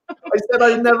 I said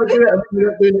I'd never do it. I ended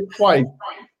up doing it twice.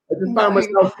 I just found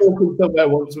myself walking somewhere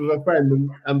once with a friend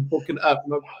and booking it up.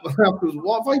 And afterwards,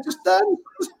 what have I just done?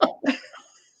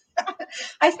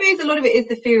 I suppose a lot of it is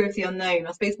the fear of the unknown.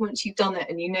 I suppose once you've done it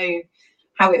and you know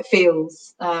how it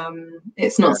feels,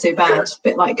 it's not so bad. A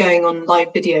bit like going on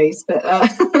live videos, but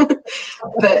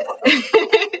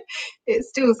it's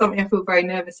still something I feel very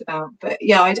nervous about. But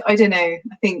yeah, I don't know.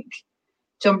 I think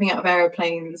jumping out of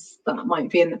aeroplanes, that might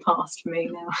be in the past for me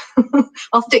now.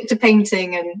 I'll stick to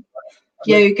painting and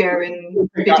yoga and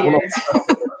videos.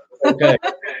 Okay,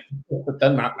 I've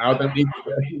done that now. I don't need to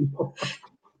do it anymore.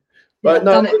 But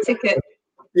done it, ticket.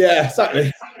 Yeah,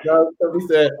 exactly. No, don't need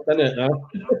to done it now.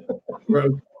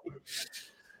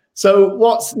 So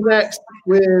what's next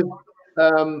with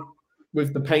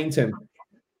the painting?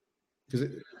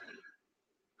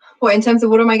 What, in terms of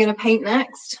what am I going to paint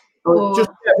next? Or just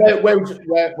where do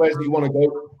you want to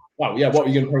go? Well, yeah, what are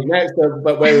you going to paint next?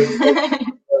 But where?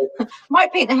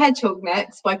 Might paint a hedgehog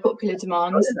next by popular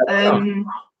demand.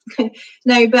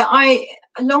 No, but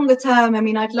longer term, I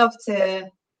mean, I'd love to.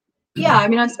 Yeah, I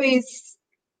mean, I suppose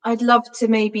I'd love to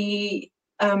maybe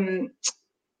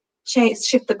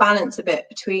shift the balance a bit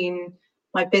between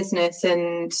my business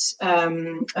and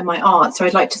my art. So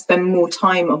I'd like to spend more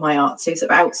time on my art, so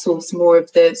sort of outsource more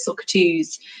of the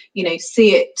Socatooz,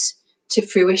 see it to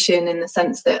fruition in the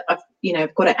sense that I've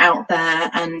got it out there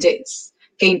and it's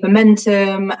gained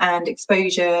momentum and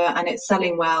exposure and it's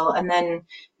selling well. And then,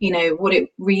 what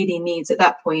it really needs at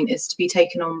that point is to be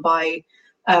taken on by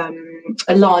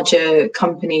a larger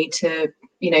company to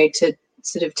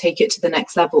sort of take it to the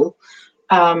next level.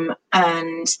 And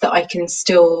that I can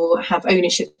still have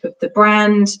ownership of the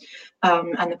brand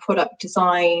and the product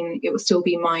design. It will still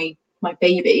be my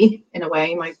baby in a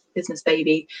way, my business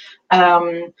baby,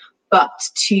 but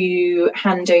to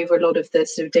hand over a lot of the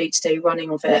sort of day-to-day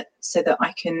running of it so that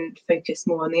I can focus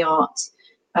more on the art,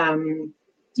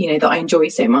 that I enjoy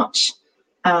so much.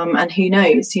 And who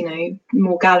knows,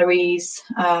 more galleries.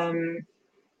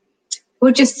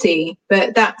 We'll just see,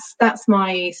 but that's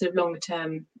my sort of longer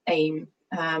term aim.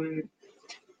 And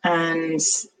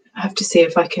I have to see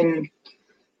if I can.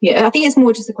 I think it's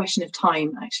more just a question of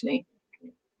time, actually.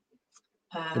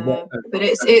 But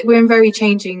we're in a very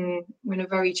changing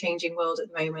world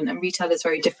at the moment, and retail is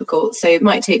very difficult. So it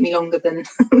might take me longer than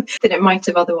than it might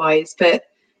have otherwise. But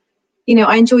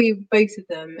I enjoy both of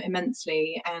them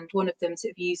immensely, and one of them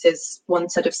sort of uses one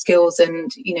set of skills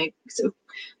and sort of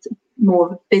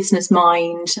more business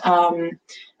mind, and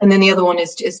then the other one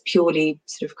is purely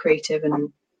sort of creative,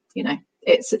 and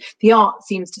it's the art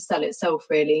seems to sell itself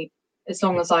really, as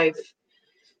long as I've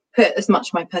put as much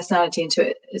of my personality into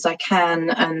it as I can,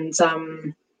 and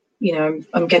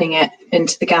I'm getting it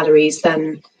into the galleries,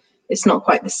 then it's not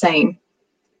quite the same.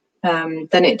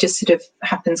 Then it just sort of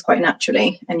happens quite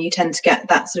naturally, and you tend to get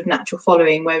that sort of natural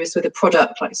following. Whereas with a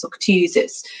product like Socatooz,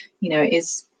 it's it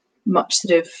is much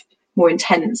sort of more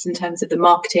intense in terms of the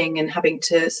marketing and having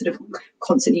to sort of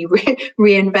constantly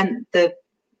reinvent the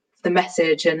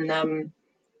message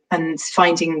and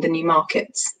finding the new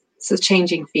markets. It's a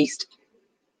changing feast.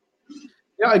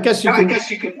 Yeah, I guess you can because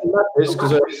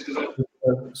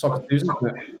Socceroos, isn't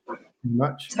it?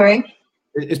 Much. Sorry?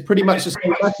 It's pretty much the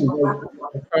same message.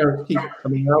 Parents keep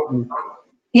coming out and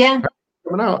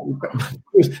coming out.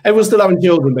 Everyone's still having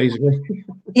children, basically.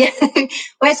 Yeah,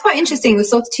 well, it's quite interesting.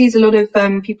 With Socceroos, a lot of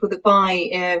people that buy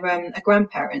are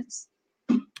grandparents,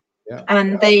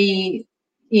 and they,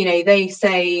 you know, they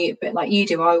say a bit like you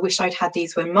do, I wish I'd had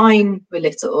these when mine were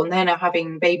little, and they're now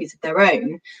having babies of their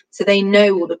own, so they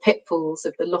know all the pitfalls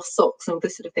of the lost socks and all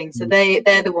this sort of thing. So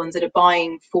they're the ones that are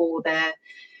buying for their,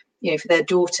 you know, for their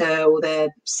daughter or their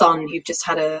son who've just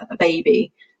had a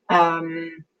baby.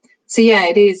 So yeah,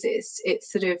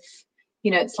 it's sort of,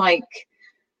 you know, it's like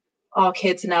our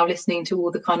kids are now listening to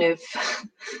all the kind of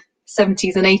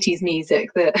 70s and 80s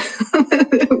music that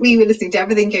we were listening to.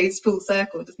 Everything goes full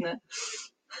circle, doesn't it?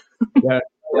 Yeah,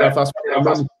 that's what I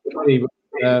remember. This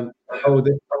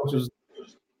was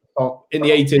in the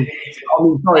 80s. I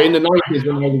mean, sorry, in the 90s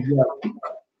when I was young.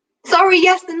 Sorry,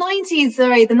 yes, the 90s.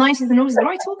 Sorry, the 90s and 90s. What am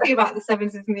I talking about? The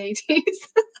 70s and the 80s.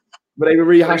 But they were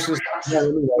rehashing this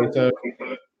anyway, so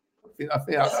I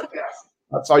think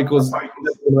that cycle's going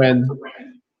to end.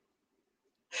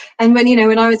 And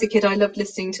when I was a kid, I loved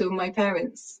listening to my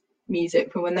parents'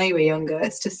 music from when they were younger.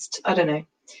 It's just, I don't know.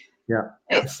 Yeah.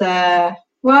 It's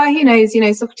well, who knows? You know,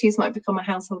 Socceroos might become a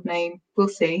household name. We'll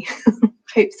see.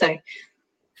 Hope so.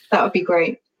 That would be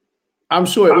great. I'm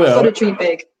sure it will. Got to dream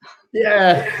big.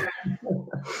 Yeah.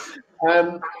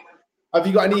 Have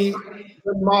you got any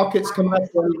markets coming up?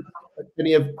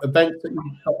 Any events that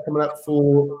you've got coming up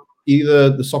for either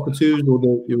the Socceroos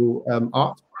or your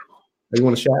art that you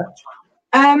want to share?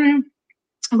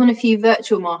 I'm on a few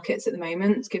virtual markets at the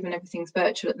moment, given everything's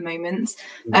virtual at the moment.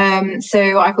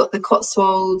 So I've got the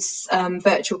Cotswolds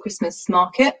virtual Christmas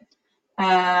market,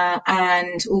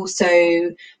 and also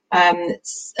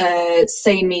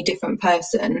Say Me Different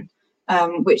Person,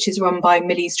 which is run by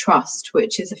Millie's Trust,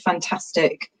 which is a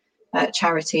fantastic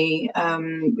charity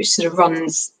which sort of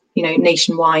runs, you know,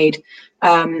 nationwide.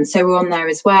 So we're on there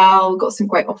as well. Got some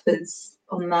great offers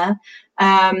on there.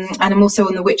 And I'm also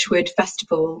on the Witchwood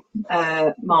Festival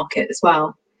market as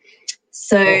well.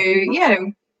 So yeah,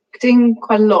 doing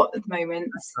quite a lot at the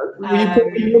moment. Will you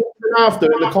put the link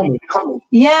after in the comments?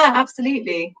 Yeah,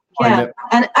 absolutely. Yeah,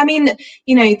 and I mean,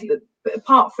 you know,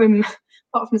 apart from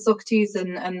the Socceroos,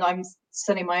 and I'm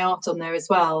selling my art on there as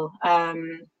well.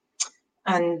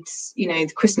 And you know,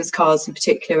 the Christmas cards in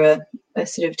particular are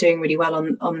sort of doing really well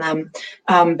on them.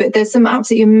 But there's some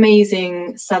absolutely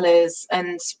amazing sellers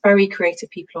and very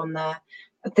creative people on there.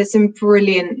 There's some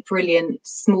brilliant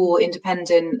small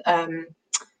independent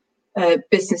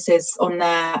businesses on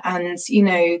there, and you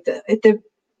know, they're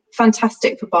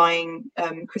fantastic for buying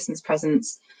Christmas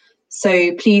presents.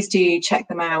 So please do check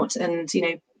them out, and you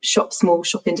know, shop small,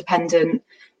 shop independent.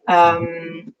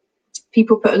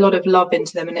 People put a lot of love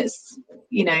into them, and it's,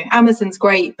 you know, Amazon's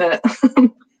great, but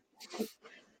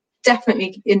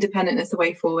definitely independent is the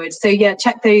way forward. So yeah,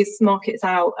 check those markets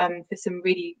out for some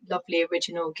really lovely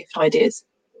original gift ideas.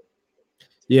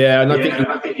 Yeah, and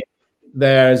I think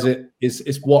there's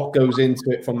it's what goes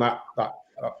into it from that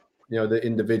you know, the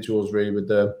individuals really with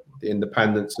the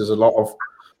independence. There's a lot of,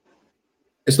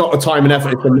 it's not the time and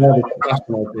effort, it's the nervous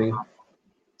passion, I think.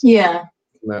 Yeah.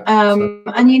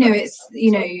 And you know,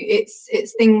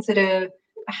 it's things that are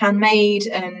handmade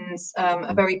and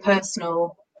are very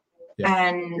personal,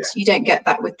 and you don't get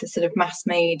that with the sort of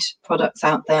mass-made products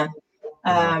out there.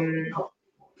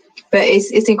 But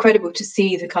it's incredible to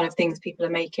see the kind of things people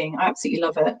are making. I absolutely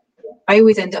love it. I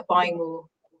always end up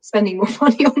spending more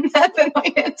money on there than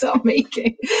I end up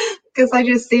making, because I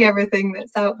just see everything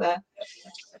that's out there.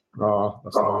 Oh,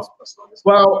 that's nice.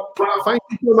 Well, thank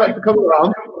you so much for coming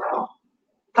around.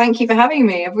 Thank you for having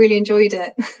me. I've really enjoyed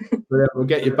it. We'll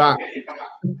get you back.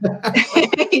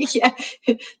 Yeah,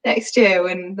 next year,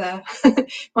 when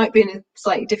might be in a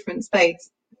slightly different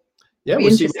space. Yeah,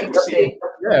 we'll see what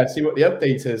the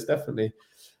update is, definitely.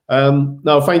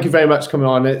 No, thank you very much for coming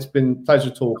on. It's been a pleasure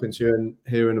talking to you and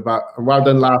hearing about, and well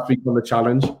done last week on the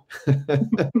challenge.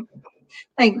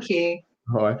 Thank you.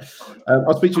 All right.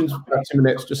 I'll speak to you in about 2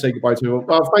 minutes. Just say goodbye to you.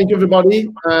 Well, thank you,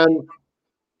 everybody.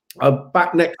 I'm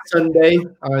back next Sunday.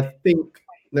 I think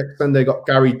next Sunday got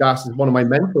Gary Das, is one of my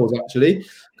mentors actually,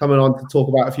 coming on to talk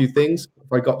about a few things.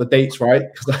 If I got the dates right,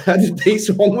 because I had the dates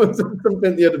wrong with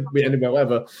something the other week, anyway,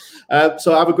 whatever.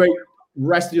 So have a great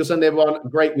rest of your Sunday, everyone. A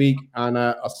great week, and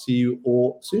I'll see you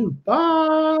all soon.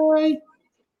 Bye.